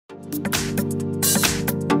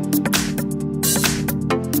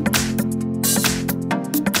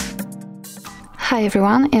Hi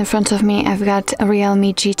everyone, in front of me I've got a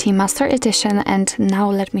Realme GT Master Edition, and now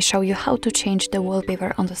let me show you how to change the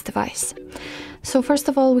wallpaper on this device. So first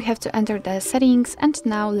of all, we have to enter the settings, and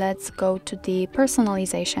now let's go to the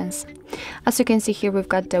personalizations. As you can see here, we've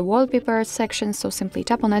got the wallpaper section, so simply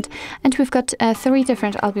tap on it, and we've got 3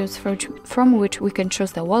 different albums from which we can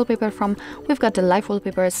choose the wallpaper from. We've got the live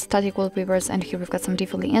wallpapers, static wallpapers, and here we've got some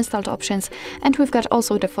defaultly installed options, and we've got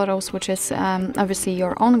also the photos, which is obviously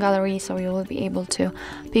your own gallery, so you will be able to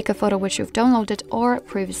pick a photo which you've downloaded or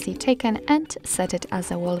previously taken and set it as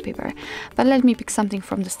a wallpaper. But let me pick something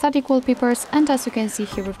from the static wallpapers, and as you can see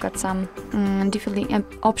here, we've got some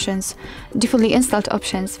defaultly installed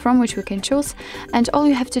options from which we can choose, and all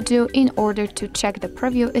you have to do in order to check the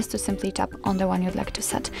preview is to simply tap on the one you'd like to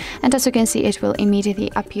set, and as you can see, it will immediately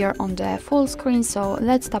appear on the full screen. So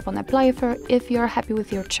let's tap on apply if you're happy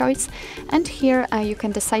with your choice, and here you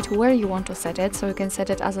can decide where you want to set it, so you can set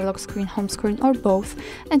it as a lock screen, home screen, or both,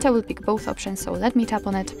 and I will pick both options, so let me tap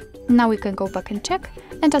on it. Now we can go back and check,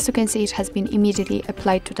 and as you can see, it has been immediately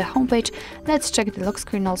applied to the home page. Let's check the lock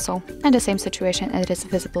screen also, and the same situation, it is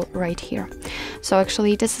visible right here. So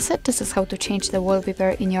actually this is it. This is how to change the wallpaper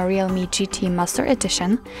in your Realme GT Master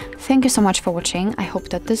Edition. Thank you so much for watching. I hope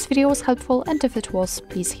that this video was helpful, and if it was,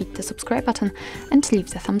 please hit the subscribe button and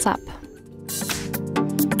leave the thumbs up.